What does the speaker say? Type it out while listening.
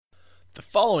The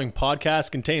following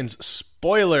podcast contains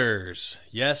spoilers.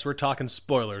 Yes, we're talking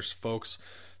spoilers, folks.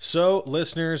 So,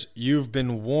 listeners, you've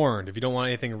been warned. If you don't want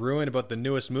anything ruined about the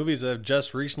newest movies that have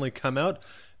just recently come out,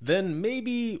 then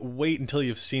maybe wait until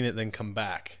you've seen it, then come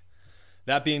back.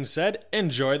 That being said,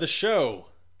 enjoy the show.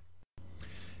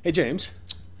 Hey, James.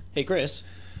 Hey, Chris.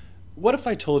 What if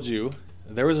I told you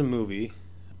there was a movie,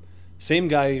 same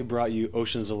guy who brought you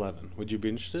Ocean's 11? Would you be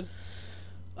interested?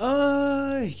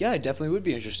 Yeah, I definitely would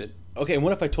be interested. Okay, and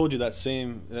what if I told you that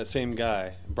same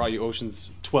guy brought you Ocean's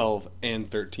 12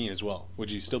 and 13 as well? Would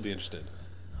you still be interested?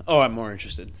 Oh, I'm more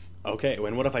interested. Okay,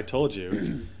 and what if I told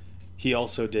you he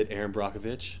also did Aaron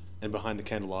Brockovich and Behind the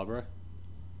Candelabra?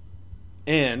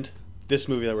 And this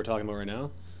movie that we're talking about right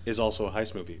now is also a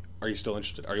heist movie. Are you still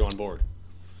interested? Are you on board?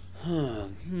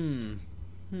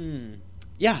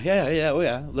 Yeah. Oh,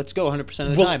 yeah. Let's go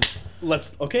 100% of the time.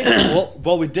 Okay.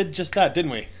 well, we did just that,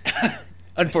 didn't we?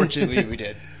 Unfortunately, we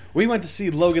did. We went to see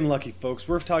Logan Lucky, folks.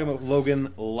 We're talking about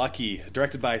Logan Lucky,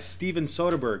 directed by Steven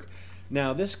Soderbergh.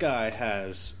 Now, this guy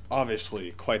has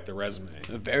obviously quite the resume.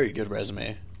 A very good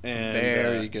resume.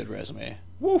 And, good resume.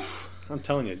 Woof. I'm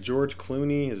telling you, George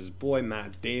Clooney, his boy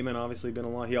Matt Damon, obviously been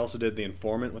along. He also did The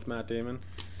Informant with Matt Damon.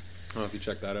 I don't know if you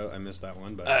checked that out. I missed that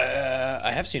one, but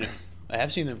I have seen it. I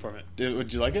have seen The Informant.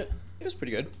 Would you like it? It was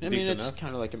pretty good. I mean, it's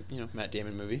kind of like a Matt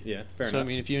Damon movie. Yeah, fair enough. So I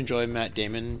mean, if you enjoy Matt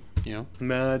Damon,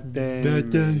 Matt Damon.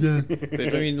 But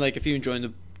if you enjoy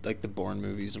the Bourne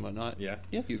movies and whatnot, yeah,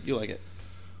 you like it.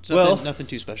 It's nothing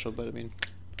too special, but I mean,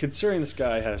 considering this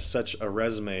guy has such a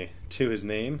resume to his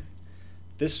name,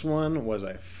 this one was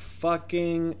a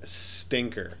fucking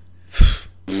stinker.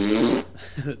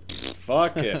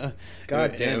 Fuck it.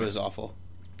 God damn it. It was awful.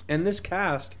 And this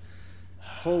cast,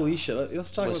 holy shit.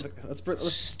 Let's talk about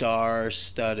let's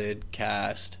star-studded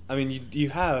cast. I mean, you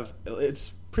have, it's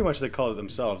pretty much they call it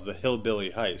themselves, the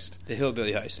Hillbilly Heist. The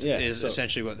Hillbilly Heist is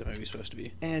essentially what the movie's supposed to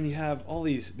be. And you have all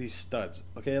these studs.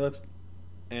 Okay,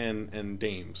 and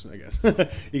dames, I guess.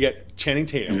 You get Channing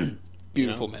Tatum.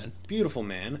 Beautiful man. Beautiful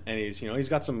man. And he's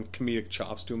got some comedic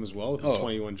chops to him as well with the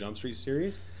 21 Jump Street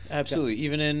series. Absolutely.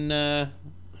 Even in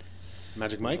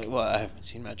Magic Mike? Well, I haven't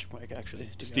seen Magic Mike, actually.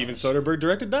 Steven Soderbergh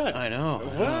directed that. I know.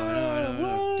 I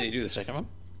know. Did he do the second one?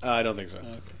 I don't think so.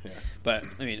 Okay. Yeah. But,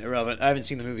 I mean, irrelevant. I haven't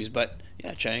seen the movies, but,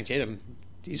 yeah, Channing Tatum,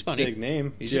 he's funny. Big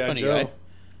name. He's a funny guy.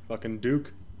 Fucking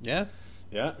Duke. Yeah.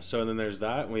 Yeah, so then there's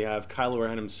that. We have Kylo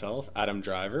Ren himself, Adam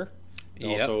Driver,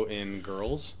 also in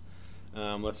Girls.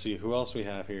 Let's see, who else we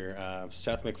have here?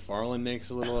 Seth MacFarlane makes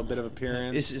a bit of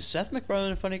appearance. Is Seth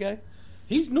MacFarlane a funny guy?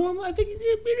 He's normal. I think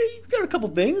he's got a couple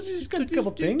things. He's got a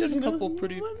couple things. He's got a couple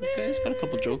he's got a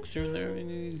couple jokes here and there. I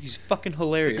mean, he's fucking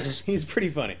hilarious. He's pretty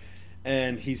funny.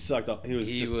 And he sucked up. He was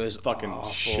fucking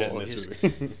awful. shit in this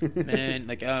movie. Man,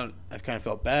 I've kind of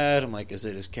felt bad. I'm like, is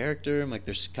it his character? I'm like,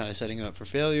 they're kind of setting him up for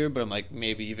failure, but I'm like,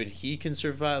 maybe even he can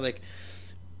survive,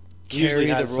 carry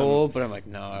the role. But I'm like,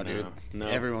 no, dude. No.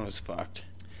 Everyone was fucked.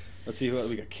 Let's see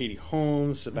we got Katie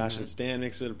Holmes, Sebastian Stan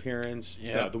makes an appearance.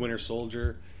 Yeah. The Winter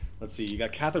Soldier. Let's see, you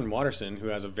got Catherine Watterson, who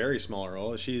has a very small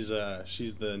role. She's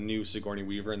the new Sigourney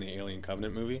Weaver in the Alien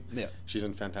Covenant movie. Yeah. She's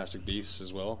in Fantastic Beasts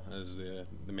as well as the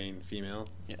main female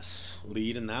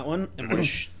lead in that one. And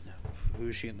who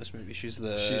is she in this movie? She's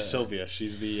Sylvia.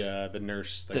 She's the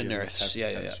nurse. The nurse.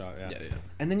 Yeah.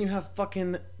 And then you have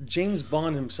fucking James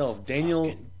Bond himself,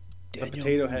 Daniel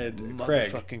Potato Head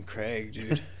Craig. Motherfucking Craig,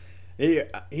 dude. He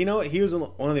was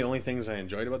one of the only things I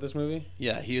enjoyed about this movie.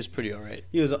 Yeah, he was pretty alright.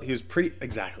 He was pretty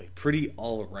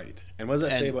alright. And what does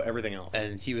that say about everything else?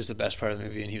 And he was the best part of the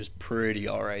movie, and he was pretty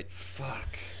alright.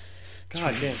 Fuck.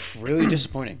 God damn. Really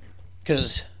disappointing.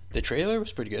 Because the trailer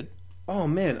was pretty good. Oh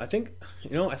man, I think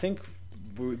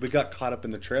we got caught up in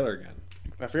the trailer again.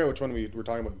 I forget which one we were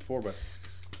talking about before, but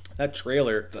that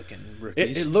trailer, fucking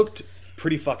rookies. It looked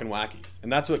pretty fucking wacky,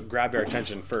 and that's what grabbed our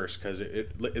attention first, because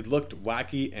it looked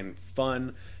wacky and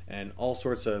fun and all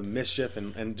sorts of mischief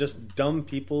and just dumb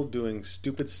people doing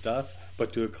stupid stuff,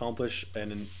 but to accomplish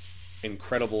an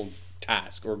incredible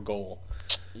task or goal.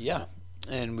 Yeah,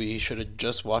 and we should have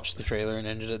just watched the trailer and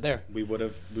ended it there. We would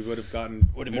have gotten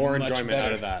more enjoyment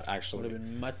out of that. Actually, would have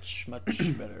been much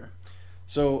better.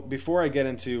 So before I get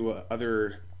into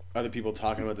other people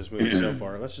talking about this movie so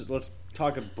far, let's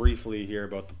talk briefly here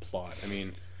about the plot. I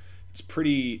mean, it's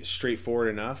pretty straightforward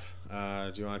enough.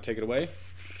 Do you want to take it away?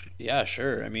 Yeah,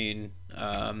 sure. I mean,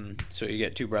 so you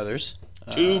get two brothers.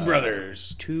 Two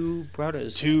brothers.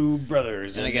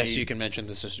 And I guess you can mention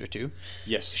the sister too.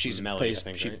 Yes, she's Melly, I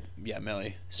think, right? Yeah,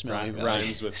 Melly. Smelly Melly.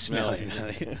 Rhymes with Smelly.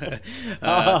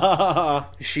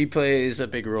 She plays a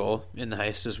big role in the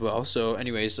heist as well. So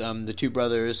anyways, the two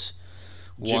brothers...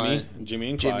 Jimmy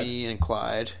and Clyde. Jimmy and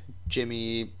Clyde.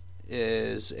 Jimmy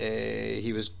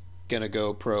he was gonna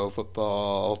go pro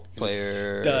football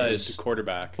player, stud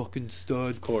quarterback, fucking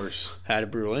stud, of course. Had a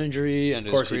brutal injury and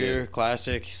his career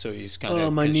classic, so he's kind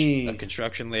of a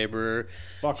construction laborer.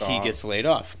 Fuck off. He gets laid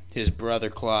off. His brother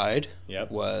Clyde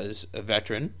Yep. was a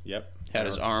veteran. Yep. Had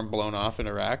his arm blown off in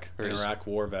Iraq. Or Iraq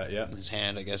war vet. Yeah. His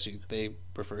hand, I guess they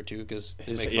prefer to, because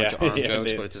they make a bunch of arm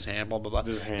jokes, but it's his hand. Blah blah blah. It's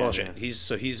his hand, bullshit.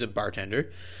 yeah. He's a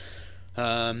bartender,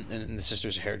 and the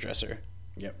sister's a hairdresser.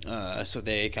 Yep. So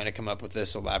they kind of come up with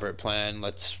this elaborate plan.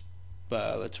 Let's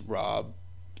rob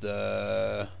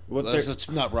the.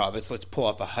 Let's not rob. Let's pull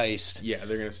off a heist. Yeah,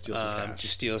 they're gonna steal some cash. To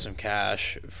steal some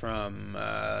cash from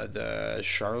the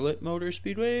Charlotte Motor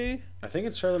Speedway. I think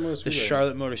it's Charlotte Motor Speedway. The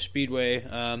Charlotte Motor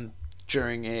Speedway.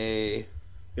 During a.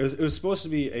 It was supposed to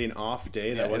be an off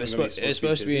day. That wasn't going to be. It was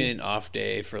supposed to be an off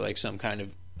day for like some kind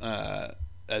of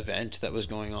event that was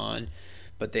going on,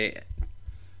 but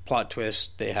plot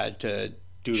twist, they had to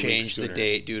change the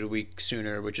date, do it a week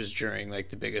sooner, which is during like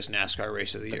the biggest NASCAR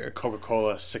race of the year,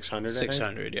 Coca-Cola 600.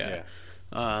 600, yeah.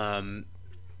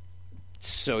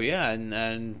 So yeah,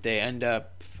 and they end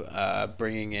up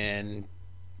bringing in.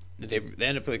 They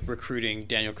end up like recruiting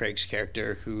Daniel Craig's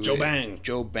character, Joe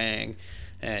Bang,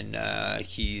 and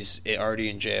he's already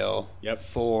in jail. Yep.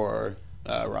 For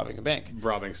robbing a bank.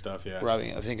 Robbing stuff, yeah.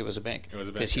 I think it was a bank. It was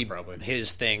a bank, probably.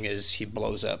 His thing is he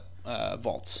blows up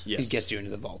vaults. Yes. He gets you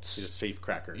into the vaults. He's a safe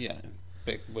cracker. Yeah.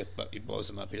 But he blows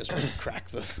them up. He doesn't really crack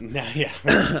them.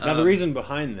 Now, the reason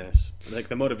behind this, like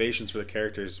the motivations for the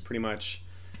characters, pretty much,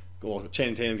 well,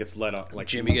 Channing Tatum gets let off. Like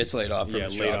Jimmy gets laid off from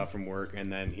his job. off from work,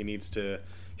 and then he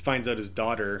finds out his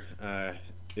daughter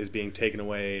is being taken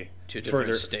away to a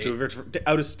different state.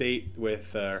 Out of state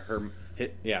with her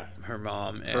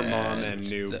mom and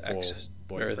new boyfriend,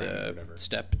 or whatever.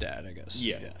 Stepdad, I guess.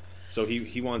 Yeah. So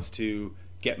he wants to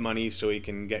get money so he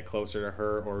can get closer to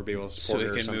her or be able to support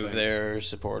her or something. So he can move there,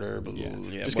 support her,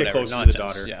 just whatever. Get closer Nonsense. to the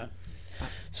daughter. Yeah.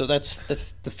 So that's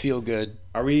the feel good.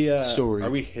 Are we story? Are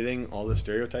we hitting all the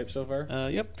stereotypes so far?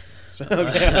 Yep. So,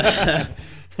 okay.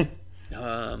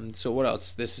 So what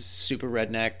else? This is super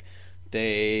redneck.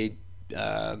 They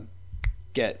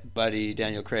get buddy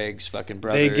Daniel Craig's fucking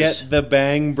brothers. They get the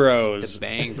Bang Bros. The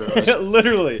Bang Bros.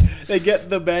 Literally, they get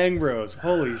the Bang Bros.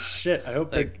 Holy shit! I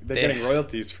hope they're getting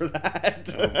royalties for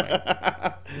that. Oh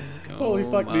my Holy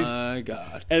fuck! Oh my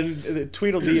god! And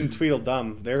Tweedledee and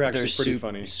Tweedledum, they're actually pretty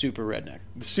funny. Super redneck.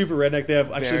 Super redneck. They have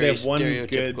one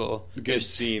good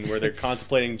scene where they're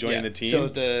contemplating joining the team. So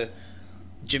the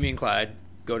Jimmy and Clyde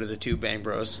go to the two Bang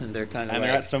Bros, and they're they're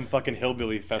at some fucking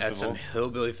hillbilly festival. At some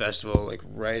hillbilly festival, like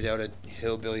right out at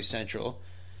Hillbilly Central,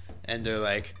 and they're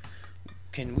like,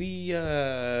 "Can we?"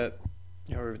 Or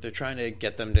they're trying to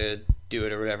get them to do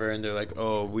it or whatever, and they're like,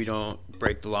 "Oh, we don't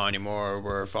break the law anymore.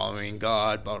 We're following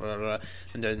God." Blah blah blah.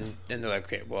 And then they're like,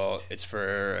 "Okay, well, it's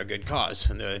for a good cause."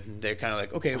 And they're kind of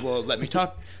like, "Okay, well, let me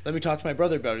talk to my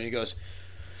brother about it." And he goes,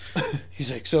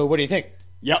 he's like, "So, what do you think?"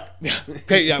 Yep.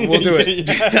 Okay, yeah, we'll do it.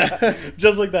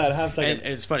 Just like that, half second.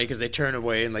 And it's funny because they turn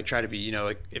away and like try to be,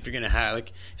 like if you're gonna have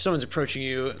if someone's approaching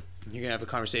you, you're gonna have a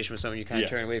conversation with someone, you kind of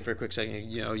turn away for a quick second,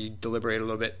 you deliberate a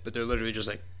little bit, but they're literally just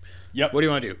like, "Yep. What do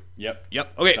you want to do?" Yep.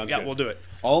 Okay, Sounds good. We'll do it.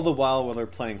 All the while they're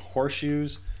playing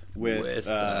horseshoes with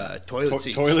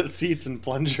toilet seats and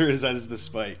plungers as the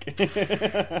spike.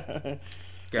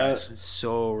 Guys,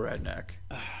 so redneck.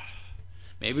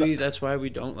 Maybe that's why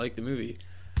we don't like the movie.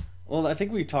 Well, I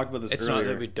think we talked about this earlier. It's not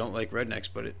that we don't like rednecks,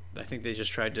 but I think they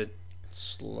just tried to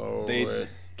slow it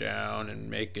down and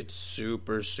make it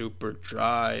super, super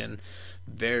dry and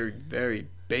very, very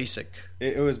basic.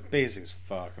 It was basic as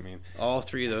fuck. I mean, all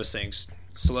three of those things: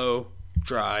 slow,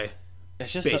 dry,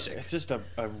 basic. It's just a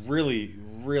really,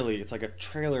 really. It's like a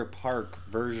trailer park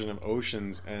version of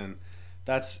Oceans, and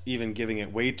that's even giving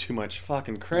it way too much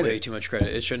fucking credit. Way too much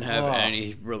credit. It shouldn't have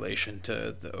any relation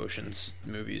to the Ocean's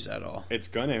movies at all. It's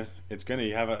gonna.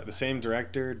 You have the same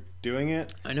director doing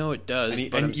it. I know it does,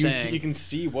 but I'm saying you can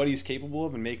see what he's capable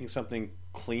of in making something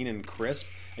clean and crisp.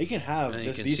 You can have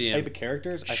these type of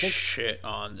characters. I think shit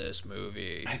on this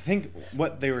movie. I think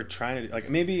what they were trying to do, like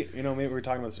maybe we were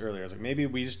talking about this earlier. I was like, maybe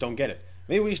we just don't get it.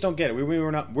 We're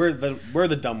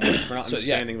the dumb ones for not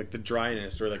understanding like the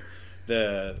dryness or like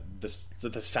the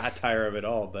satire of it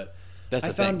all. But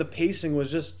I found the pacing was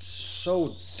just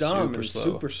so dumb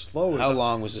super slow. How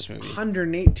long was this movie?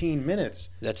 118 minutes.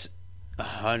 That's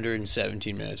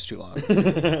 117 minutes too long.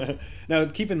 Now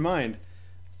keep in mind,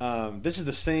 this is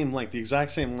the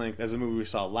exact same length as the movie we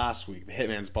saw last week, The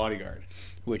Hitman's Bodyguard,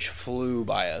 which flew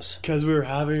by us because we were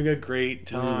having a great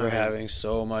time. We were having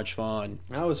so much fun.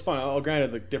 That was fun. I'll grant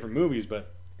it, like different movies,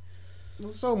 but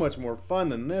so much more fun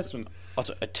than this one.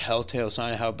 Also, a telltale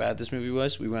sign of how bad this movie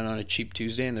was, we went on a cheap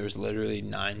Tuesday and there was literally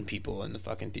 9 people in the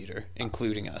fucking theater,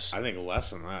 including us. I think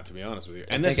less than that, to be honest with you.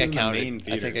 And I think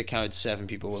I counted 7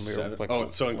 people when we were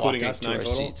like, so including us, 9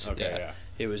 total? Seats. Okay, yeah.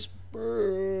 It was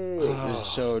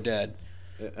so dead.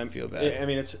 I feel bad. I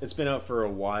mean, it's been out for a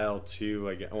while too.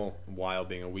 A while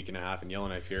being a week and a half in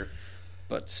Yellowknife here,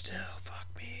 but still, fuck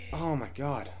me. Oh my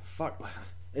god, fuck!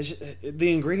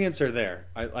 The ingredients are there.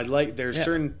 I like. There's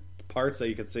certain parts that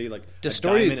you could see, like the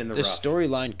diamond in the rough. The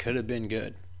storyline could have been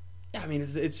good. Yeah, I mean,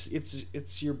 it's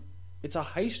a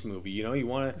heist movie. You know, you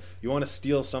want to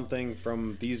steal something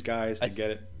from these guys to get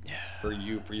it for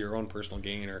your own personal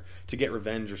gain, or to get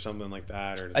revenge or something like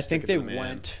that. Or to I think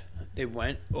they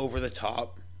went over the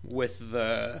top with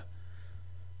the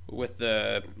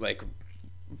like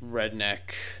redneck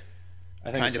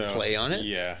kind of play on it.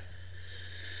 Yeah.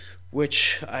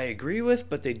 Which I agree with,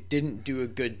 but they didn't do a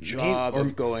good job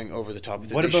of going over the top.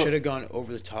 They should have gone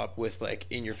over the top with like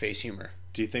in your face humor.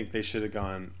 Do you think they should have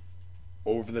gone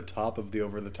over the top of the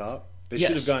over the top? They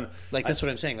should have gone like that's what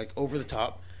I'm saying, like over the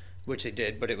top, which they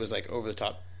did, but it was like over the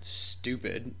top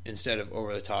stupid instead of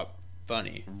over the top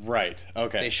funny. Right.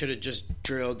 Okay. They should have just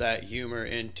drilled that humor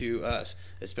into us,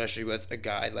 especially with a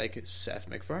guy like Seth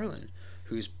MacFarlane,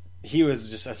 he was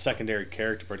just a secondary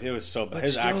character, but it was so bad.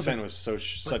 His accent was such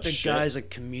shit. Guy's a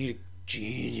comedic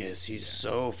genius. He's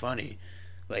so funny.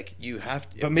 Like you have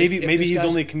to. But maybe he's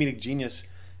only a comedic genius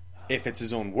if it's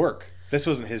his own work. This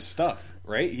wasn't his stuff,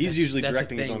 right? He's usually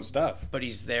directing his own stuff. But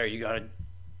he's there. You gotta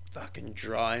fucking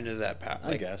draw into that path.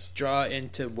 Like, I guess draw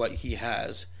into what he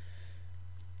has.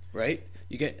 Right?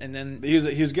 You get, and then he was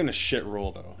getting a shit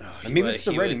role though. Maybe it's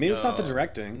the writing. Maybe it's not the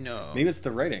directing. No, maybe it's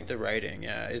the writing. The writing,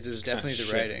 yeah, it was definitely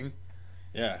the writing.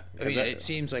 Yeah, I mean, it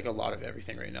seems like a lot of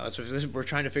everything right now. We're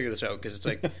trying to figure this out because it's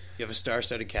like you have a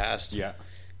star-studded cast. Yeah,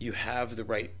 you have the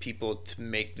right people to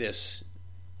make this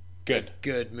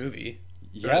good movie,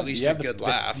 or at least a good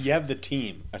laugh. You have the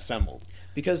team assembled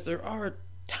because there are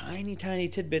tiny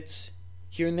tidbits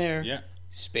here and there,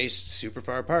 spaced super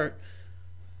far apart.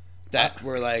 That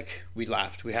were like we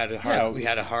laughed. We had a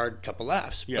hard couple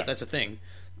laughs. Yeah. But that's the thing.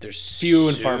 There's few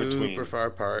and far between. Super far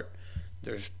apart.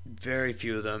 There's very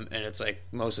few of them, and it's like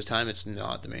most of the time it's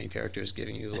not the main characters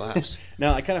giving you the laughs.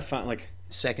 Now I kind of found like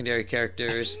secondary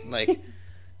characters, like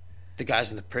the guys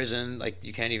in the prison. Like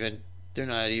you can't even. They're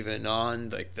not even on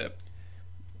like the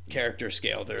character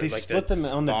scale. They like split them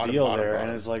on the deal there, and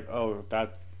it's like, oh,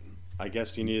 that. I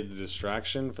guess you needed the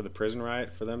distraction for the prison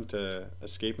riot for them to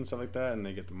escape and stuff like that, and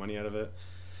they get the money out of it.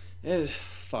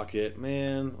 Fuck it,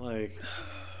 man. Like,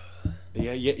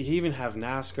 yeah, you even have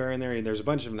NASCAR in there. There's a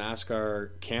bunch of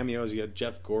NASCAR cameos. You got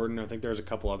Jeff Gordon. I think there's a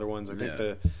couple other ones. I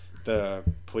think the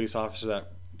police officer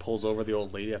that pulls over the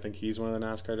old lady, I think he's one of the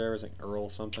NASCAR drivers, like Earl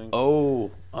something. Oh,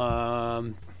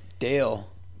 Dale.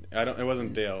 It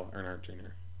wasn't Dale Earnhardt Jr.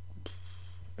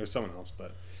 It was someone else,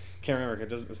 but. Can't remember. It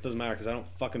doesn't matter because I don't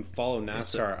fucking follow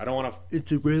NASCAR. I don't want to.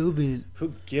 It's irrelevant.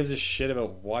 Who gives a shit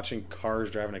about watching cars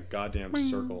driving a goddamn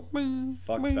circle?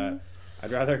 Fuck that.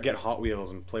 I'd rather get Hot Wheels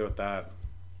and play with that.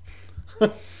 Yeah,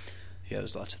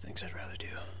 there's lots of things I'd rather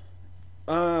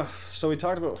do. So we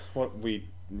talked about what we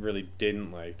really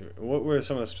didn't like. What were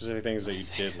some of the specific things that you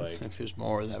did like? There's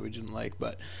more that we didn't like,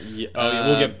 but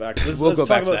we'll get back. Let's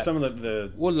talk about some of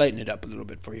the. We'll lighten it up a little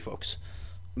bit for you folks.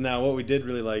 Now, what we did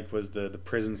really like was the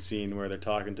prison scene where they're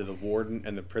talking to the warden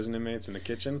and the prison inmates in the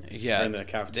kitchen. Yeah, or in the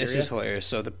cafeteria. This is hilarious.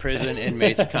 So the prison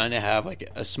inmates kind of have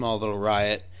like a small little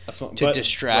riot to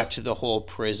distract the whole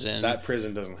prison. That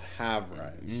prison doesn't have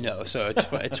riots. No, so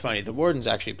it's funny. The warden's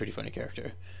actually a pretty funny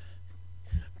character.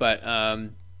 But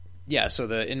so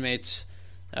the inmates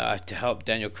to help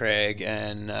Daniel Craig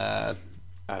and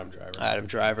Adam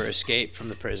Driver escape from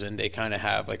the prison. They kind of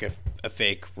have like a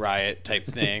fake riot type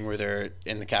thing where they're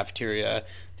in the cafeteria,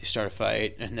 they start a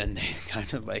fight, and then they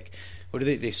kind of like, what do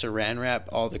they saran wrap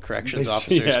all the corrections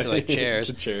officers to like chairs.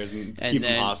 To chairs and keep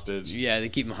them hostage. Yeah, they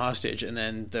keep them hostage, and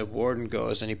then the warden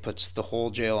goes and he puts the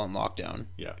whole jail on lockdown.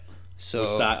 Yeah. So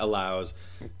which that allows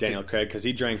Daniel Craig, because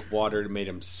he drank water that made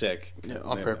him sick.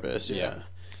 On purpose, yeah.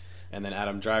 And then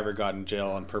Adam Driver got in jail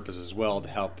on purpose as well to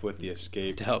help with the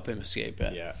escape. To help him escape,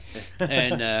 yeah.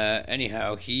 And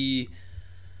anyhow,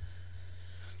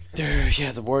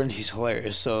 the warden, he's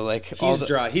hilarious. So like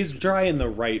he's dry in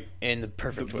the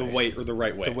perfect way. The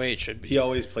right way. The way it should be. He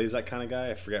always plays that kind of guy.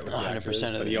 I forget what the 100% actor is,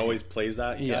 but he always plays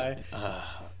that guy.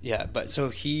 But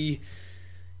so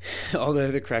all the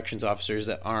other corrections officers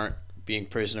that aren't being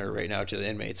prisoner right now to the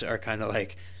inmates are kind of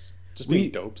like just being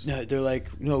dopes. No, they're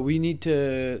like, no, we need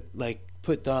to like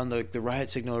put on the riot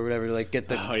signal or whatever to like get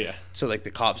the. Oh yeah. So like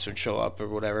the cops would show up or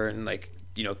whatever, and like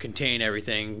contain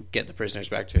everything, get the prisoners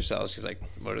back to their cells. Because like,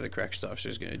 what are the corrections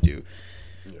officers going to do?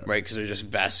 Yeah. Right? Because they're just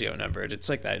vastly outnumbered. It's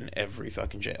like that in every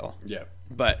fucking jail. Yeah.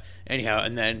 But anyhow,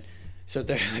 and then so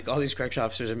they're like, all these correction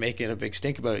officers are making a big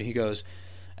stink about it. He goes,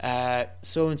 at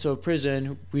so and so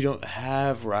prison, we don't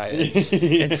have riots,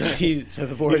 and so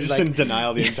the board is just like, in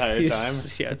denial the entire time.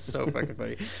 Yeah, it's so fucking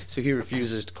funny. So he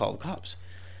refuses to call the cops,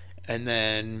 and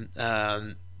then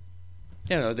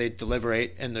they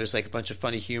deliberate, and there's like a bunch of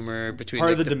funny humor between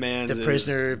part like, of the demands. The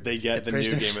prisoner, they get the new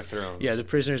Game of Thrones. Yeah, the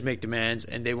prisoners make demands,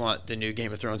 and they want the new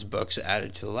Game of Thrones books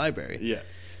added to the library. Yeah,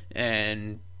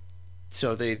 and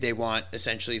so they want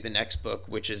essentially the next book,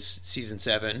 which is season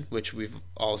 7, which we've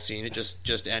all seen. It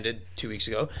just ended 2 weeks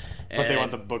ago. But they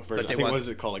want the book version. I think what is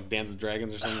it called, like Dance of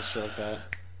Dragons or something shit like that?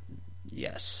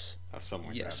 Yes.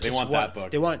 Something like that. They want that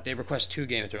book. They request 2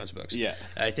 Game of Thrones books. Yeah.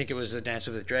 I think it was the Dance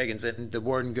of the Dragons, and the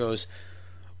warden goes,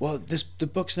 well, the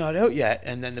book's not out yet.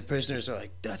 And then the prisoners are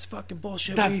like, that's fucking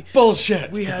bullshit. That's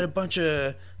bullshit. We had a bunch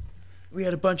of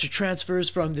transfers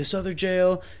from this other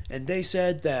jail, and they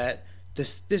said that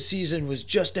this season was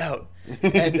just out,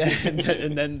 and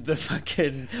then the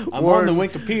fucking I'm on the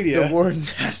Wikipedia. The warden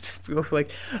has to go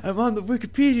like, I'm on the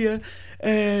Wikipedia,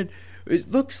 and it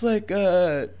looks like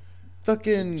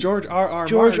fucking George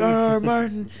R.R.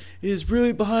 Martin is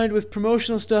really behind with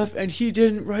promotional stuff, and he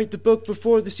didn't write the book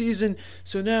before the season,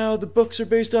 so now the books are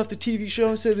based off the TV show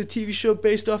instead of the TV show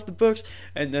based off the books.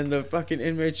 And then the fucking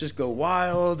inmates just go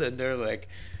wild, and they're like,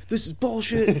 this is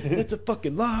bullshit, that's a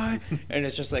fucking lie. And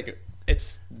it's just like,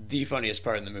 it's the funniest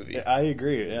part in the movie. I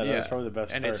agree. Yeah, that's probably the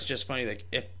best and part. It's just funny, like,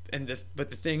 but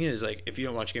the thing is, like, if you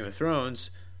don't watch Game of Thrones,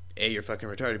 you're fucking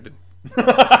retarded, but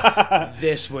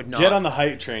this would not. Get on the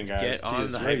hype train, guys. Get on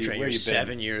the hype train. You're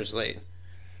 7 years late.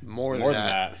 More than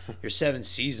that. You're 7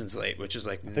 seasons late, which is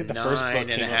like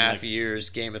 9.5 years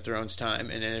Game of Thrones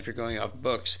time. And then if you're going off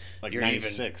books, like you're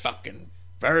 96. Even fucking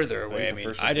further away. I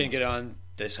mean, I didn't get on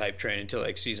this hype train until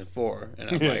like season 4, and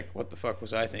I'm like, what the fuck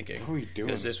was I thinking? What are we doing?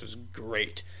 Because this was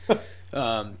great.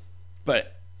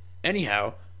 But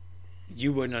anyhow,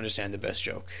 you wouldn't understand the best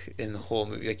joke in the whole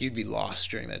movie. Like, you'd be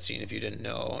lost during that scene if you didn't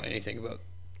know anything about.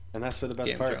 And that's the best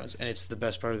Game part. of Thrones. And it's the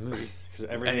best part of the movie. Because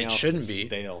everything else is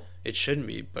stale. It shouldn't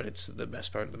be, but it's the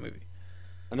best part of the movie.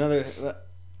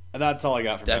 That's all I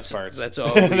got for best parts. That's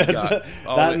all we got.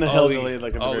 That and the hillbilly,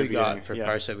 like all we got for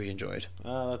parts that we enjoyed.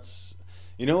 That's.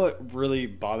 You know what really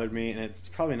bothered me, and it's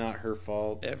probably not her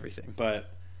fault. Everything,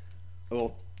 but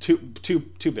two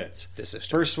bits. The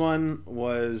sister. First one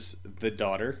was the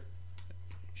daughter.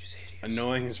 She's hideous.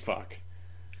 Annoying as fuck.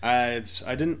 I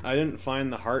didn't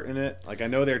find the heart in it. Like, I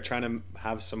know they're trying to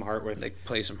have some heart with, like,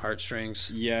 play some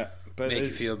heartstrings. Yeah, but make you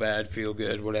feel bad, feel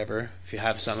good, whatever. If you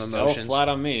have some emotions. Fell flat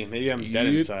on me. Maybe I'm dead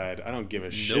inside. I don't give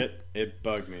a shit. It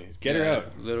bugged me. Get her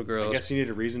out, little girl. I guess you need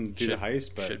a reason to do the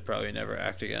heist, but should probably never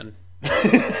act again.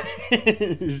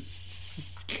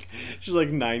 She's like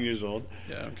 9 years old.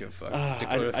 Yeah, I don't give a fuck.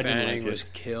 Dakota Fanning was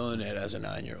killing it as a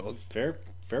 9-year-old. Fair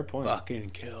point. Fucking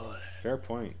killing it. Fair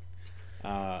point.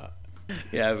 Yeah,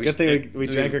 good thing we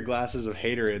drank our glasses of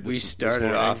haterade. We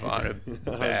started off on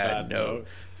a bad note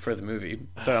for the movie,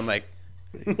 but I'm like,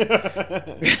 it's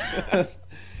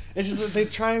just that they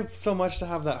try so much to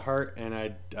have that heart, and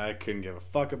I couldn't give a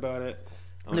fuck about it.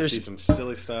 I want to see some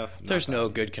silly stuff. There's no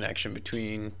good connection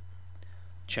between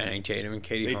Channing Tatum and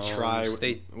Katie Holmes.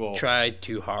 They tried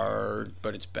too hard,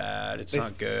 but it's bad. It's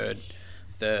not good.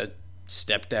 The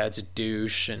stepdad's a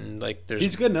douche, and like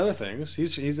he's good in other things.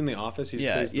 He's in The Office. The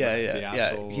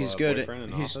asshole, he's good.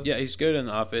 Office. Yeah, he's good in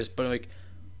The Office, but like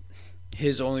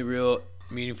his only real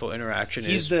meaningful interaction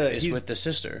is with the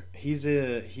sister. He's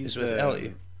with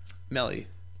Ellie, Mellie.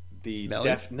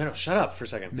 Deaf. No, shut up for a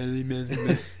second. Mellie.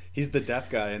 He's the deaf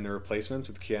guy in The Replacements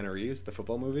with Keanu Reeves, the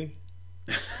football movie.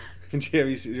 Have you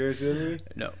ever seen the movie?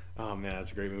 No. Oh man,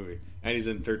 that's a great movie. And he's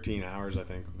in 13 Hours, I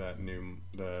think. That new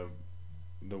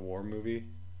the war movie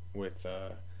with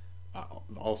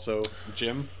also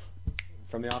Jim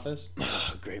from The Office.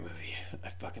 Oh, great movie. I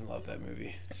fucking love that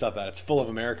movie. It's not that. It's full of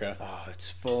America. Oh,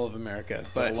 it's full of America.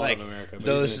 It's a lot of America. But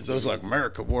those like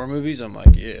America war movies, I'm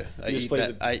like, yeah.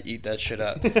 I eat that shit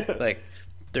up. Like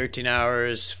 13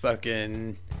 Hours,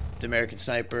 fucking The American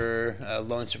Sniper,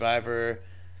 Lone Survivor.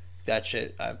 That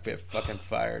shit I get fucking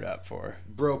fired up for.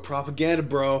 Bro, propaganda,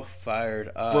 bro. Fired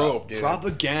up, bro. Dude.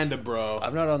 Propaganda, bro.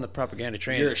 I'm not on the propaganda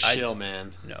train. You're a shill,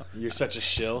 man. No. You're such a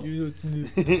shill.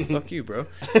 Fuck you, bro.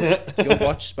 Go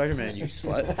watch Spider-Man, you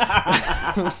slut.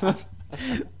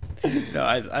 No,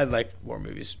 I like war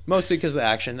movies. Mostly because of the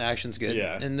action. The action's good.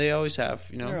 Yeah. And they always have,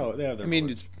 they have their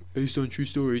it's based on true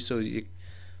stories, so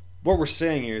what we're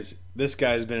saying here is this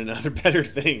guy's been in other better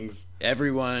things.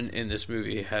 Everyone in this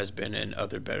movie has been in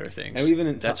other better things. And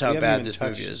even that's how bad this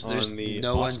movie is. There's the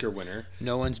Oscar winner.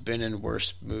 No one's been in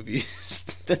worse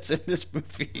movies that's in this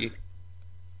movie.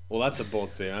 Well, that's a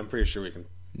bold statement. I'm pretty sure we can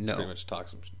pretty much talk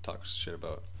shit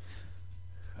about.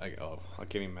 I'll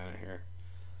give you a minute here.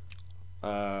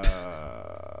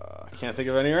 I can't think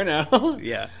of any right now.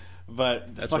 Yeah,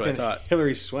 but that's what I thought.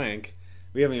 Hilary Swank.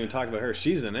 We haven't even talked about her.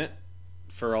 She's in it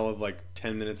for all of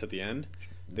 10 minutes at the end.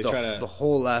 The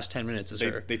whole last 10 minutes is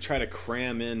her. They try to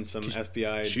cram in some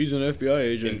FBI. She's an FBI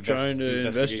agent trying to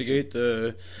investigate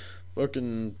the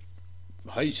fucking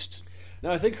heist.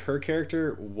 No, I think her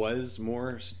character was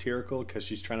more satirical because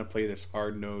she's trying to play this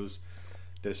hard-nosed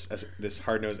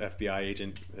FBI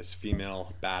agent, this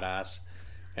female badass,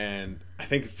 and I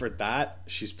think for that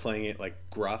she's playing it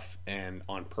gruff and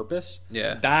on purpose.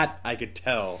 Yeah, that I could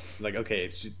tell. Okay,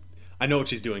 I know what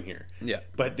she's doing here. Yeah,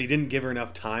 but they didn't give her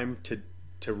enough time to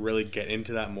really get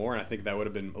into that more, and I think that would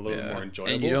have been a little bit more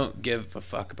enjoyable. And you don't give a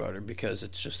fuck about her because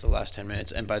it's just the last 10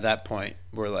 minutes, and by that point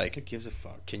we're like, who gives a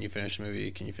fuck? Can you finish the movie?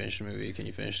 Can you finish the movie? Can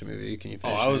you finish the movie? Can you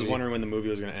finish? I was wondering when the movie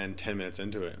was going to end 10 minutes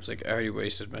into it. I was like, I already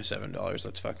wasted my $7.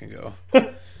 Let's fucking go.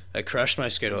 I crushed my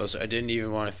Skittles. I didn't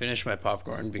even want to finish my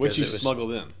popcorn because which you it was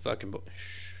smuggled in. Fucking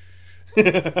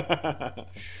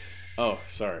Oh,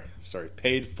 sorry.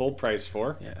 Paid full price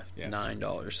for? Yeah, yes.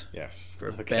 $9. Yes, for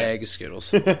a bag of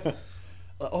Skittles.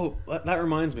 Oh, that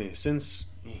reminds me. Since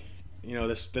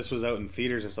this was out in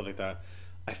theaters and stuff like that,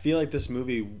 I feel like this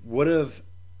movie would have,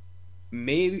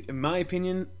 maybe, in my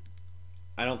opinion,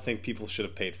 I don't think people should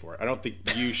have paid for it. I don't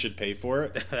think you should pay for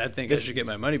it. I think I should get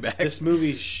my money back. This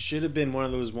movie should have been one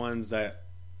of those ones that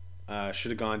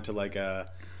should have gone to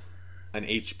an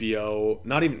HBO.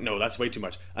 Not even, no, that's way too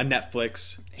much. A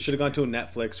Netflix. Should have gone to a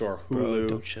Netflix or Hulu. Bro,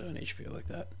 don't shit on HBO like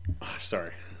that. Oh,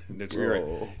 sorry. You're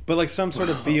right. But some sort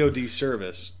of VOD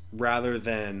service rather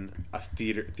than a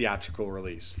theatrical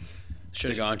release.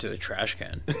 Should have gone to the trash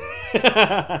can.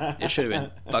 It should have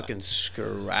been fucking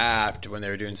scrapped when they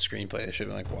were doing screenplay. They should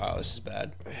have been like, wow, this is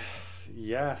bad.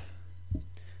 Yeah.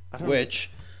 Which,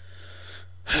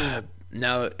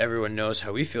 now that everyone knows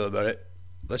how we feel about it,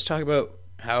 let's talk about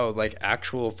how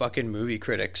actual fucking movie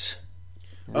critics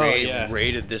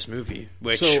rated this movie.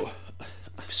 Which,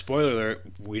 spoiler alert,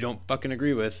 we don't fucking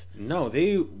agree with. No,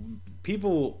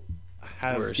 people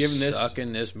have given this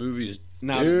sucking this movie's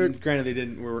now dick. Granted they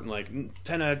weren't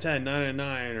 10 out of 10, 9 out of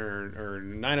 9 or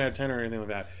 9 out of 10 or anything like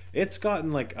that. It's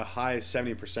gotten a high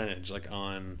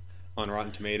 70% on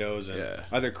Rotten Tomatoes, and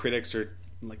other critics are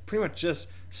pretty much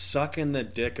just sucking the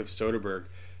dick of Soderbergh,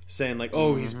 saying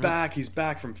he's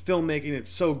back from filmmaking,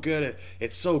 it's so good,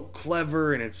 it's so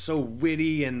clever, and it's so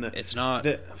witty, and it's not.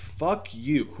 Fuck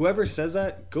you. Whoever says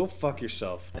that, go fuck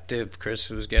yourself. I think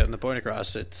Chris was getting the point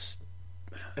across.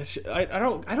 I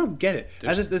don't get it.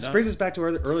 This brings us back to our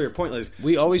earlier point.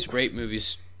 We always rate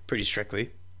movies pretty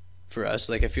strictly. For us,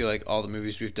 I feel like all the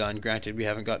movies we've done. Granted, we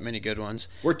haven't got many good ones.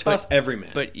 We're tough everyman.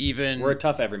 But even we're a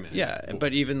tough everyman. Yeah,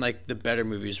 but even the better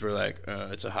movies, we're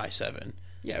it's a high 7.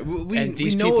 Yeah, we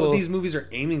know what these movies are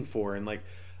aiming for, and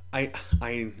I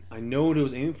know what it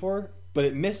was aiming for, but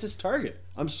it missed its target.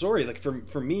 I'm sorry.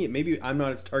 For me, maybe I'm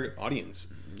not its target audience,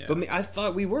 but I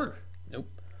thought we were. Nope.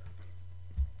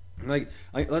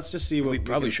 Let's just see what we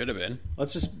probably should have been.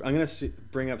 Let's just. I'm gonna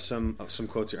bring up some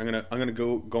quotes here. I'm gonna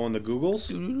go on the Googles.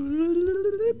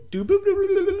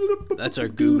 That's our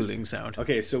Googling sound.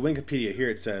 Okay, so Wikipedia here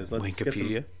it says. Let's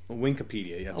Wikipedia.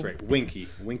 Wikipedia. That's right.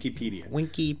 Wikipedia.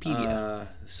 Wikipedia.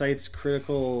 Cites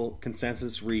critical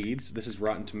consensus reads. This is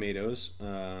Rotten Tomatoes.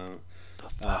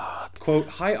 Quote,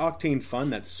 high octane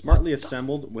fun that's smartly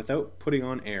assembled without putting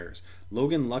on airs.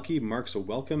 Logan Lucky marks a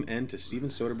welcome end to Steven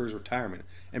Soderbergh's retirement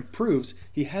and proves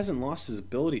he hasn't lost his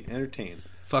ability to entertain.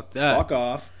 Fuck that. Fuck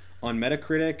off. On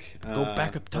Metacritic. Go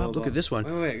back up top. Look at this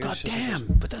one. Wait, God damn,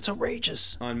 but that's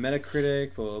outrageous. On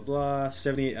Metacritic, blah, blah, blah.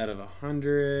 78 out of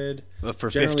 100. Well, for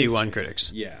 51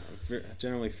 critics. Yeah.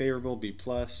 Generally favorable, B+.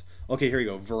 Okay, here we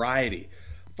go. Variety.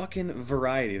 Fucking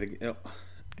Variety.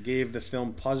 Gave the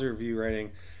film positive review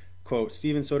writing, quote,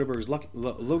 Steven Soderbergh's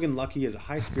Logan Lucky is a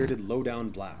high-spirited, low-down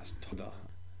blast.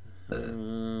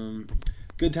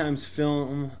 Good times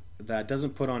film that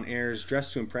doesn't put on airs,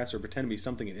 dress to impress, or pretend to be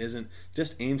something it isn't,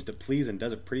 just aims to please and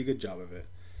does a pretty good job of it.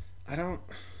 I don't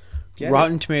get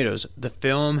Rotten Tomatoes, the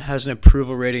film has an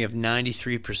approval rating of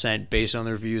 93% based on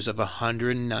the reviews of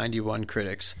 191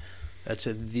 critics. That's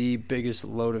the biggest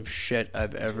load of shit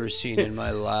I've ever seen in my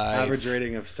life. Average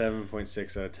rating of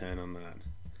 7.6 out of 10 on that.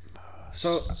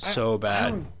 So bad. I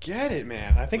don't get it,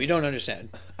 man. I think we don't understand.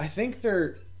 I think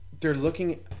they're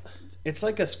looking. It's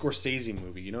like a Scorsese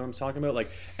movie. You know what I'm talking about?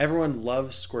 Like, everyone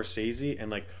loves Scorsese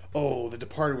and like, oh, The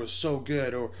Departed was so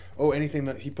good, or oh, anything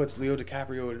that he puts Leo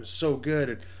DiCaprio in is so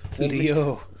good. And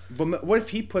Leo. But what if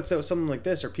he puts out something like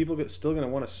this? Are people still going to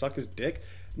want to suck his dick?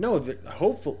 No,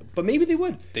 hopeful, but maybe they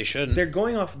would. They shouldn't. They're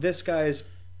going off this guy's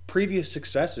previous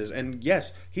successes, and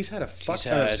yes, he's had a fuck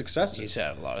ton of successes. He's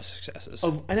had a lot of successes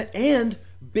and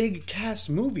big cast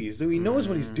movies that he knows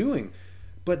what he's doing.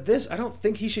 But this, I don't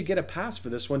think he should get a pass for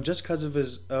this one just because of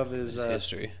his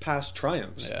history, past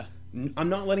triumphs. Yeah, I'm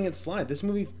not letting it slide. This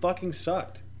movie fucking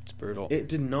sucked. It's brutal. It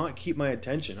did not keep my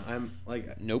attention. I'm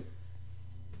like, nope.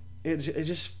 It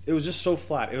was just so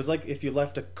flat. It was like if you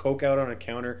left a Coke out on a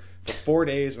counter for 4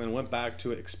 days and then went back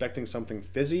to it expecting something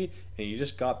fizzy, and you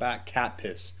just got back cat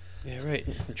piss. Yeah, right.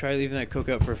 Try leaving that Coke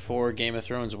out for 4 Game of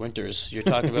Thrones winters. You're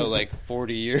talking about like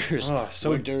 40 years. Oh, so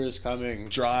winter is coming.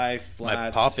 Dry, flat. My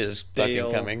pop is stale.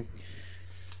 fucking coming.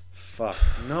 Fuck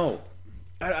no.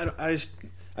 I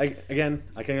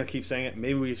can't keep saying it.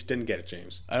 Maybe we just didn't get it,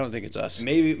 James. I don't think it's us.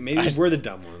 Maybe we're the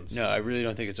dumb ones. No, I really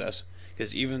don't think it's us.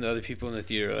 Because even the other people in the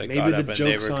theater like maybe got the up and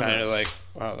they were kind of us.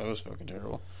 like, "Wow, that was fucking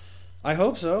terrible." I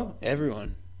hope so.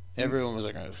 Everyone was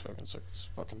like, "It's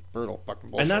fucking brutal,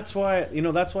 fucking bullshit." And that's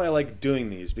why I like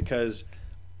doing these, because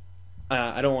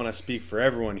I don't want to speak for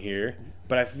everyone here,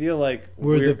 but I feel like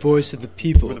we're the voice of the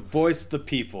people. We're the voice of the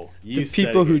people. The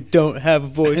people who don't have a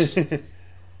voice.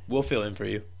 We'll fill in for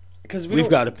you. Because we've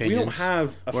got opinions. We don't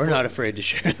have. We're not afraid to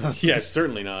share them. Yeah,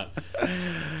 certainly not.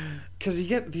 Because you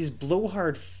get these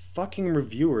blowhard fucking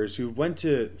reviewers who went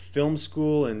to film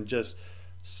school and just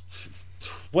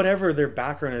whatever their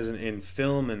background is in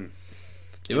film, and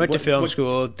they went to film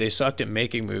school. They sucked at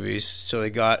making movies, so they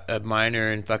got a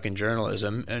minor in fucking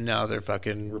journalism, and now they're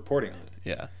fucking reporting on it.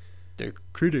 Yeah, they're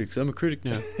critics. I'm a critic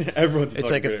now. Everyone's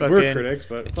it's like critic. We're critics,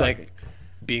 but it's like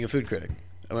being a food critic.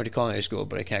 I went to culinary school,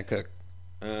 but I can't cook.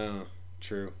 Oh,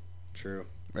 true.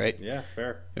 Right? Yeah,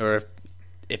 fair. Or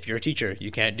if you're a teacher,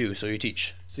 you can't do, so you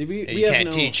teach. See, you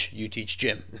can't teach, you teach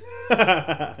gym.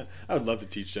 I would love to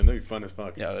teach gym. That'd be fun as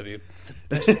fuck. Yeah, that'd be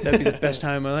the best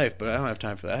time of my life, but I don't have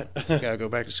time for that. I gotta go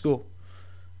back to school.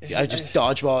 I just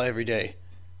dodgeball every day.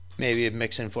 Maybe a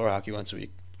mix in floor hockey once a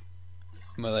week.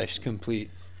 My life's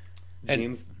complete.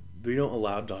 James, we don't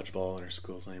allow dodgeball in our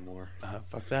schools anymore.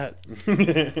 Fuck that.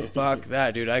 Fuck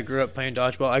that, dude. I grew up playing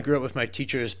dodgeball. I grew up with my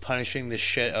teachers punishing the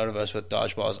shit out of us with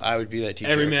dodgeballs. I would be that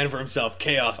teacher. Every man for himself.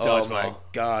 Chaos dodgeball. Oh my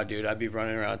god, dude. I'd be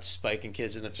running around spiking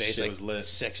kids in the face. Shit was lit.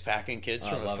 Six-packing kids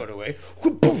from a foot away.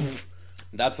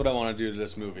 That's what I want to do to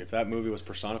this movie. If that movie was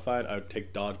personified, I would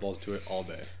take dodgeballs to it all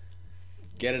day.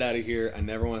 Get it out of here. I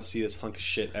never want to see this hunk of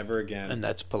shit ever again. And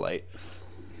that's polite.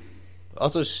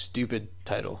 Also, stupid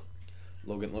title.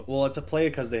 Logan. Well, it's a play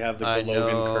because they have the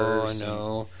Logan curse. I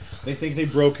know. They think they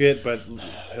broke it, but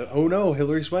oh no,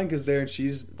 Hilary Swank is there and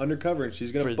she's undercover and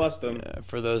she's gonna bust them.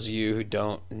 For those of you who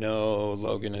don't know,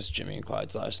 Logan is Jimmy and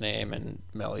Clyde's last name, and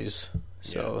Melly's.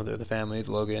 So they're the family.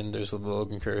 The Logan. There's the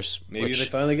Logan curse. Maybe they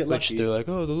finally get lucky. Which they're like,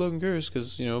 oh, the Logan curse,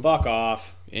 because fuck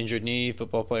off. Injured knee, star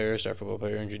football player,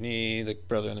 injured knee. The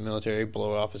brother in the military,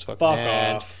 blow off his fucking fuck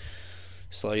hand. Off.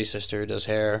 Slutty sister does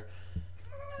hair.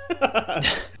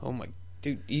 Oh my.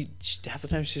 Dude, half the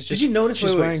time she's just,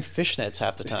 she's wearing fishnets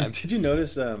half the time. Did you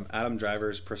notice Adam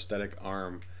Driver's prosthetic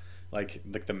arm, like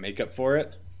the makeup for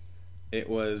it? It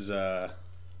was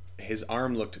his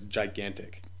arm looked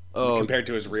gigantic compared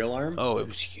to his real arm. Oh, it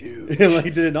was huge. Like,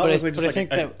 did it not but look like just I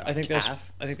think I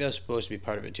think that's supposed to be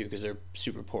part of it too, because they're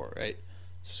super poor, right?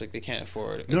 So it's like they can't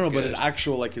afford it. No, but his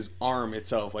actual his arm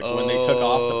itself, like when they took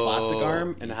off the plastic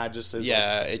arm and had just his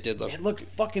it did look. It looked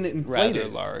fucking inflated. Rather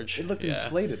large. It looked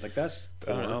inflated. Like that's.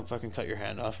 I don't know. Fucking cut your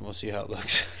hand off and we'll see how it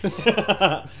looks.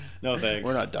 No thanks.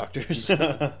 We're not doctors.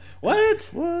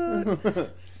 What?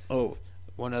 Oh,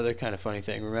 one other kind of funny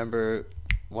thing. Remember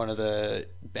one of the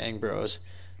Bang Bros,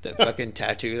 that fucking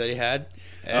tattoo that he had?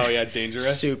 Oh yeah,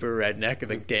 Dangerous. Super redneck.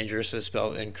 Like Dangerous was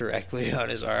spelled incorrectly on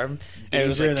his arm, and it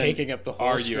was like taking up the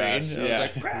whole screen. And I was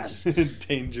like, Crass,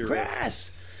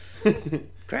 Dangerous,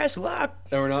 Crass lock.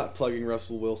 And we're not plugging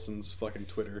Russell Wilson's fucking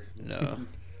Twitter. No.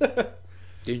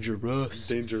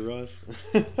 Dangerous.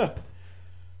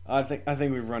 I think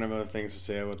we've run out of things to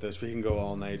say about this. We can go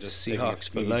all night just taking a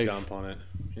speed dump on it.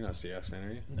 You're not a Seahawks fan,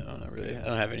 are you? No, not really. I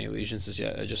don't have any allegiances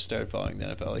yet. I just started following the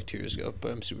NFL like 2 years ago,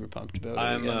 but I'm super pumped about it.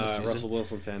 I'm a Russell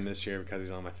Wilson fan this year because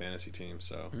he's on my fantasy team.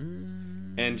 So,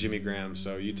 and Jimmy Graham.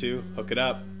 So you two, hook it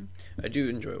up. I do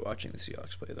enjoy watching the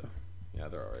Seahawks play, though. Yeah,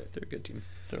 they're all right. They're a good team.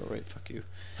 They're all right. Fuck you.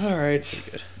 All right.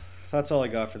 Pretty good. That's all I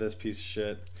got for this piece of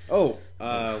shit. Oh,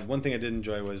 one thing I did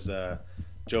enjoy was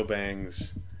Joe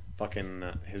Bang's fucking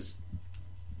his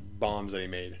bombs that he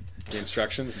made. The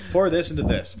instructions: pour this into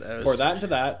this, pour that into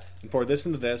that, and pour this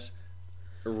into this.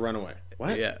 Run away.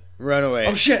 What? Yeah, run away.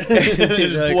 Oh shit! It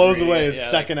just blows away a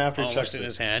second after almost chucks in it.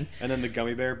 his hand. And then the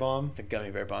gummy bear bomb. The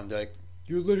gummy bear bomb. They're like,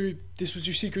 this was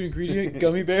your secret ingredient,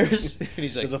 gummy bears. And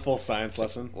he's like, there's a full science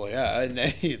lesson. Well, yeah, and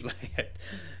then he's like,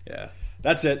 yeah.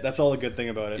 That's it. That's all the good thing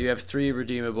about it. Do you have 3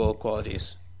 redeemable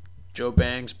qualities? Joe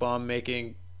Bang's bomb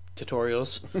making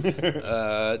tutorials,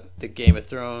 the Game of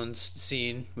Thrones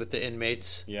scene with the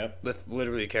inmates, with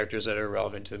literally characters that are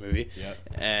relevant to the movie,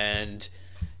 and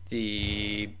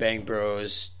the Bang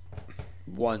Bros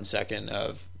 1 second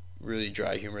of really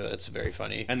dry humor that's very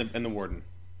funny, and the warden.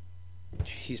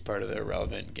 He's part of the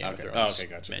relevant Game of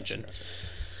Thrones mention. Gotcha.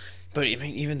 But I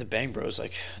mean, even the Bang Bros,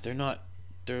 like they're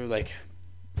like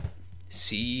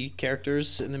C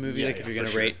characters in the movie. Like if you're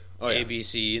gonna rate A, B,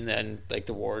 C, and then like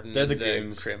the warden, they're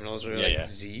the criminals are like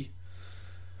Z.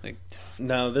 Like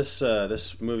no, this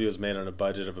movie was made on a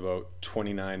budget of about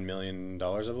 $29 million,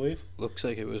 I believe. Looks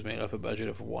like it was made off a budget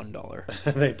of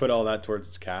 $1. They put all that towards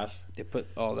its cast. They put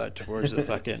all that towards the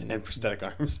fucking and prosthetic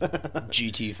arms.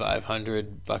 GT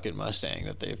 500 fucking Mustang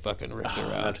that they fucking ripped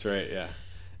around. That's right, yeah.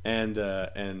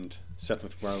 And Seth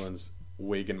MacFarlane's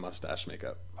wig and mustache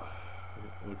makeup.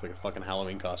 It looked like a fucking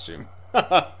Halloween costume.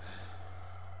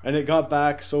 And it got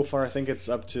back so far. I think it's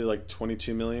up to like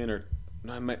 22 million, or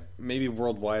maybe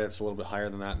worldwide it's a little bit higher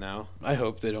than that now. I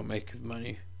hope they don't make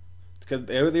money, because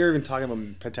they're even talking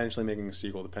about potentially making a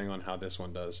sequel depending on how this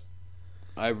one does.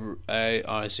 I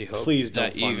honestly hope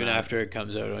that even after it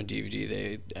comes out on DVD,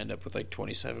 they end up with like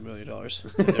 $27 million.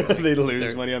 Like, they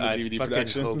lose money on the DVD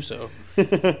production. I hope so.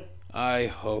 I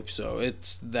hope so.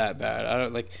 It's that bad.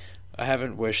 I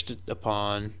haven't wished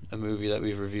upon a movie that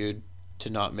we've reviewed to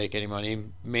not make any money,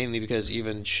 mainly because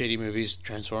even shitty movies,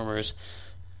 Transformers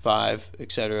 5,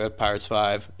 etc., Pirates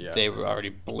 5, they already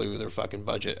blew their fucking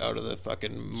budget out of the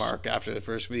fucking mark after the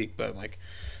first week. But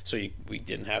we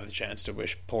didn't have the chance to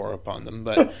wish poor upon them.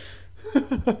 But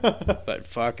but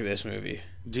fuck this movie.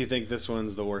 Do you think this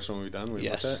one's the worst one we've done?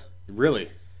 Yes. Really?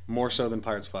 More so than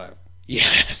Pirates 5?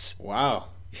 Yes. Wow.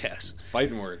 Yes.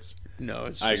 Fighting words. No,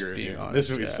 it's I just agree being honest. This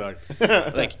movie sucked.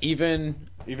 Like even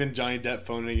Johnny Depp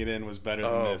phoning it in was better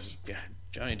than this. Yeah,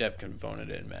 Johnny Depp can phone it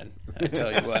in, man. I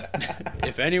tell you what,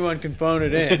 if anyone can phone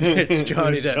it in, it's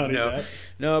Johnny Depp. Depp.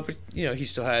 No, but he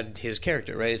still had his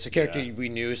character, right? It's a character we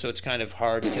knew, so it's kind of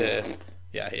hard to.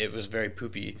 Yeah, it was very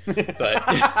poopy,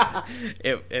 but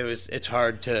it's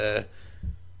hard to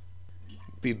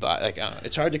be by. Like I don't know,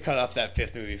 it's hard to cut off that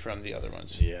 5th movie from the other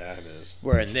ones. Yeah, it is.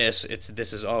 Where in this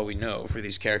is all we know for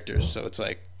these characters, so it's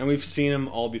like. And we've seen them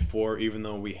all before, even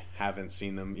though we haven't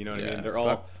seen them. You know what I mean? They're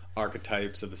all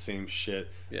archetypes of the same shit.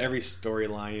 Yeah. Every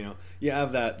storyline, you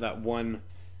have that one,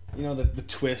 the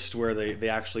twist where they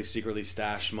actually secretly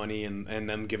stash money and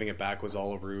them giving it back was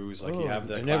all a ruse. Like you have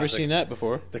the I've never seen that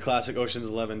before. The classic Ocean's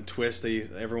 11 twist.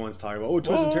 Everyone's talking about. Oh,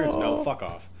 twists and turns. No, fuck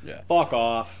off. Yeah, fuck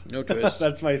off. No twist.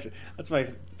 that's my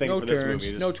thing for this movie.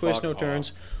 Just no twist, no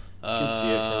turns. You can see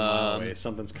it from a mile away.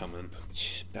 Something's coming.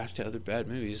 Back to other bad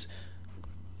movies.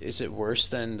 Is it worse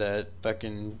than that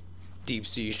fucking deep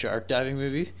sea shark diving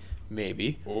movie?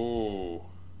 Maybe. Oh,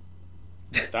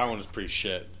 that one was pretty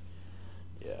shit.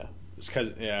 Yeah. It's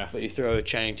because, But you throw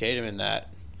Channing Tatum in that,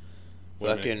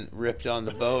 fucking ripped on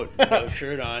the boat, no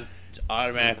shirt on, it's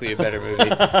automatically a better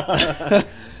movie.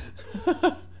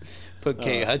 Put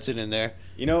Kate Hudson in there.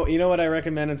 You know what I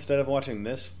recommend instead of watching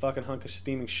this fucking hunk of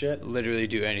steaming shit? Literally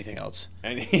do anything else.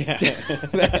 Anything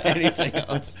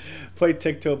else. Play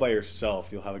Tic-Toe by yourself.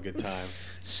 You'll have a good time.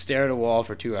 Stare at a wall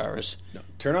for 2 hours. No.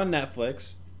 Turn on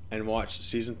Netflix and watch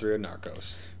season 3 of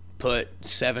Narcos. Put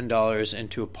 $7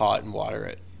 into a pot and water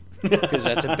it. Because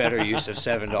that's a better use of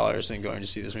 $7 than going to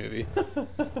see this movie.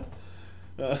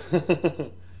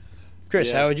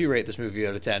 Chris, how would you rate this movie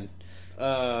out of 10?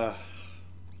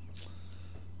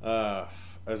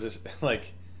 Is this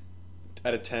like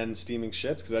out of 10 steaming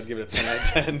shits? Because I'd give it a 10 out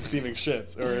of 10 steaming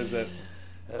shits. Or is it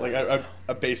like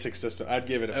a basic system? I'd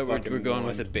give it a fucking We're going 1.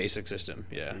 with a basic system,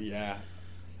 yeah. Yeah.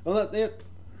 Well,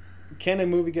 can a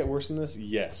movie get worse than this?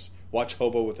 Yes. Watch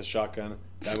Hobo with a Shotgun.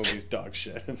 That movie's dog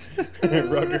shit.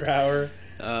 Rutger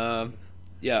Hauer.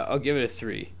 Yeah, I'll give it a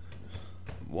 3.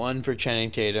 1 for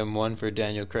Channing Tatum, 1 for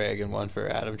Daniel Craig, and 1 for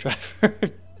Adam Driver.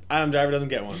 Adam Driver doesn't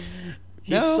get 1.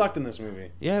 He sucked in this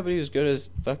movie. Yeah, but he was good as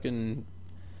fucking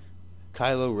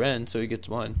Kylo Ren, so he gets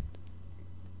 1.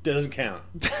 Doesn't count.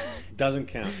 Doesn't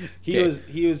count. He was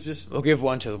just. We'll give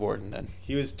 1 to the warden then.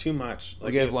 He was too much.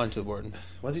 We'll give 1 to the warden.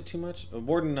 Was he too much?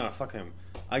 Warden, no, fuck him.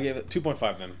 I gave it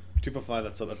 2.5 then. 2.5.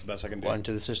 That's the best I can do. 1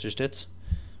 to the sister's tits.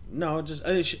 No, just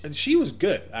she was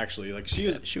good actually. Like she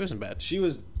wasn't bad. She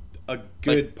was a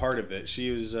good part of it.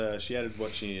 She was she added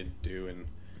what she needed to do, and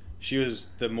she was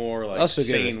the more like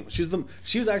sane.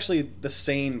 She was actually the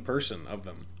sane person of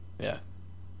them. Yeah.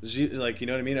 She, like, you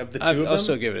know what I mean? Of the two of them, I'll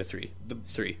still give it a 3.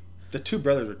 The two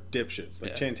brothers were dipshits.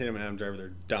 Like Channing Tatum and Adam Driver,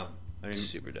 they're dumb. I mean,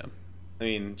 super dumb. I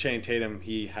mean, Channing Tatum,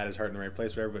 he had his heart in the right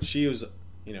place, whatever. But she was,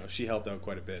 she helped out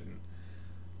quite a bit, and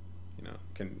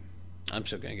I'm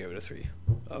still gonna give it a 3.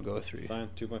 I'll go with 3. Fine,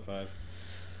 2.5.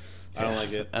 I don't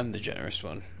like it. I'm the generous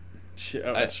one.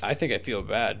 I think I feel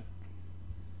bad.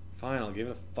 Fine, I'll give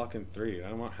it a fucking 3.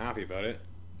 I'm not happy about it.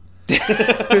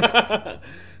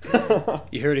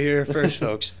 You heard it here first,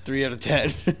 folks. 3 out of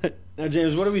 10. Now,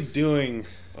 James, what are we doing?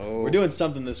 Oh, we're doing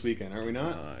something this weekend, aren't we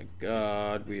not? Oh my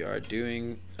God, we are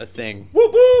doing a thing.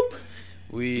 Whoop whoop!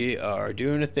 We are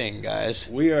doing a thing, guys.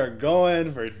 We are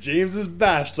going for James's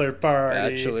bachelor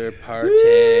party. Bachelor party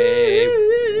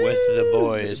with the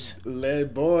boys. Le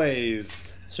boys.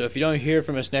 So if you don't hear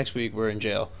from us next week, we're in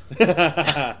jail.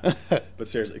 But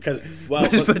seriously, because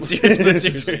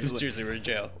seriously, we're in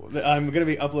jail. I'm going to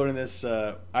be uploading this.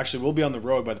 Actually, we'll be on the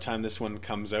road by the time this one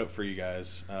comes out for you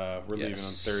guys. We're leaving on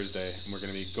Thursday, and we're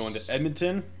going to be going to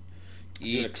Edmonton,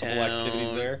 doing a couple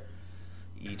activities there.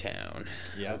 E-Town.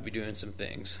 Yeah, we'll be doing some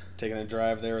things. Taking a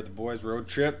drive there with the boys, road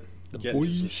trip, getting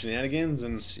some shenanigans,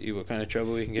 and see what kind of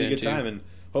trouble we can get into. Good time, and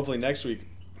hopefully next week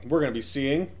we're going to be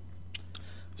seeing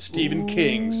Stephen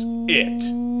King's It.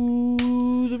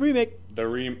 The remake.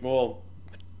 Well,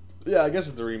 yeah, I guess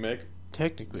it's a remake.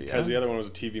 Technically, yeah. Because the other one was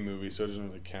a TV movie, so it doesn't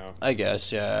really count. I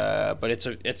guess, yeah. But it's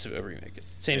a remake.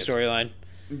 Same storyline.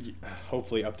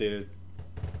 Hopefully updated.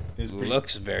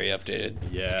 Looks very updated.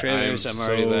 Yeah. The trailers, I'm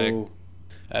already like...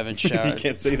 I haven't showered. You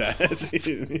can't say that.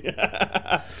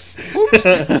 Oops.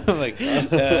 I'm like,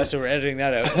 so we're editing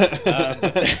that out.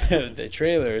 The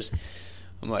trailers,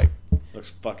 I'm like...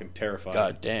 Looks fucking terrifying.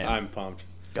 God damn. I'm pumped.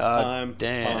 I'm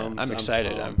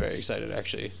excited. I'm very excited,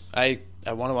 actually. I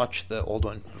want to watch the old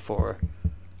one before.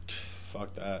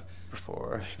 Fuck that.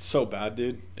 Before. It's so bad,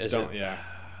 dude. Yeah.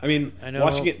 I mean, I know,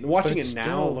 watching it now,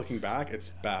 still... looking back,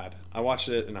 it's bad. I watched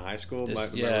it in high school. I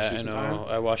know.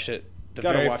 I watched it.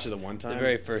 Watch it the one time. The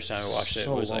very first time I watched it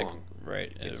was long. like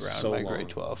around so my long. grade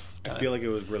 12 time. I feel like it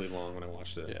was really long when I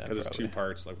watched it because it's 2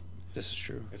 parts. Like this is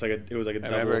true. It was like a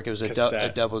double. I remember it was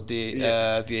a double D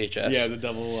VHS. Yeah, it was a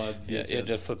double VHS. Yeah, you had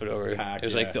to flip it over. Pack, it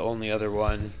was like the only other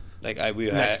one. Like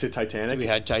next to Titanic. We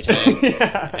had Titanic,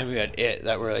 and we had It.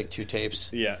 That were like 2 tapes.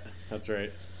 Yeah, that's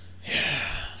right. Yeah.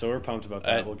 So we're pumped about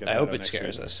that. I hope it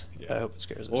scares us. Yeah. I hope it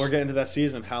scares us. Well, we're getting to that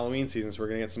season of Halloween season, so we're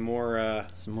gonna get some more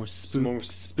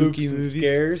spooky movies.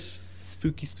 Scares.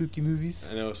 Spooky movies.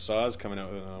 I know Saw's coming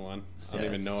out with another one. I don't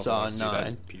even know if I want to see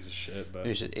that piece of shit. But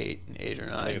there's an 8 or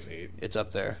 9. I think it's 8. It's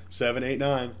up there. 7, 8,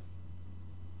 9.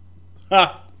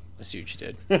 Ha! I see what you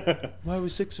did. Why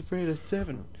was 6 afraid of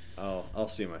 7? I'll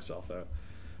see myself out.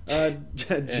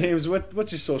 James,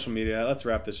 what's your social media? Let's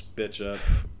wrap this bitch up.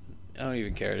 I don't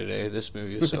even care today. This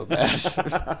movie is so bad.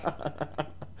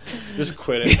 Just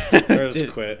quit it.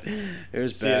 Just quit. It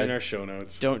was See bad. it in our show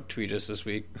notes. Don't tweet us this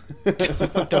week.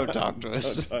 Don't talk to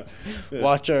us.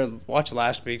 Watch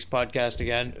last week's podcast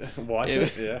again. Watch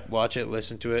it. Yeah. Watch it.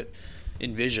 Listen to it.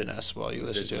 Envision us while you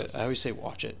listen to it. I always say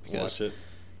watch it. Watch it.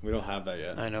 We don't have that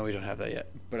yet. I know we don't have that yet,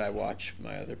 but I watch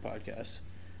my other podcasts.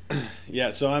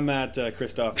 Yeah, so I'm at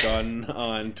Christoph Godden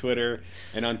on Twitter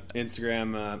and on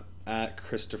Instagram at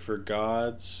Christopher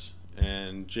Gods,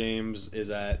 and James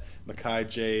is at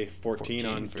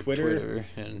MackayJ14 on Twitter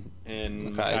and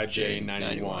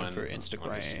MackayJ91 for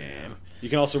Instagram. You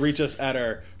can also reach us at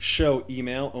our show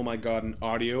email,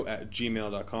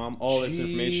 ohmygoddenaudio@gmail.com. All this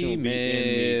information will be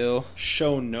in the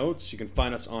show notes. You can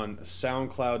find us on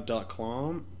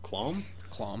soundcloud.com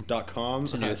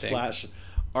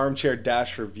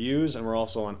 /armchair-reviews, and we're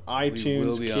also on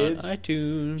iTunes. Kids, on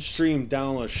iTunes. Stream,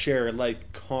 download, share,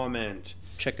 like, comment.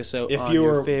 Check us out on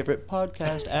your favorite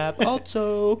podcast app.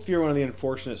 Also, if you're one of the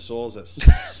unfortunate souls that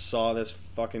saw this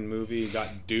fucking movie, you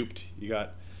got duped, you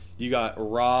got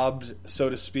robbed, so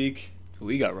to speak.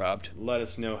 We got robbed. Let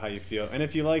us know how you feel, and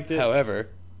if you liked it, however,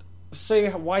 say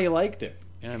why you liked it.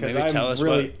 Yeah, maybe tell us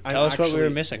what we were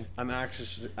missing. I'm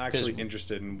actually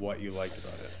interested in what you liked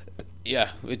about it.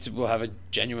 Yeah, we'll have a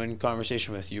genuine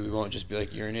conversation with you. We won't just be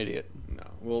like, you're an idiot. No.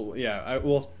 Well, yeah.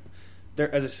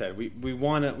 As I said, we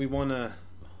wanna.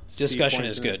 Discussion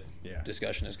is good. Yeah.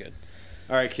 Discussion is good.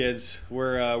 All right, kids.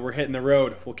 We're hitting the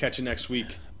road. We'll catch you next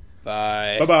week.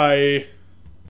 Bye. Bye-bye.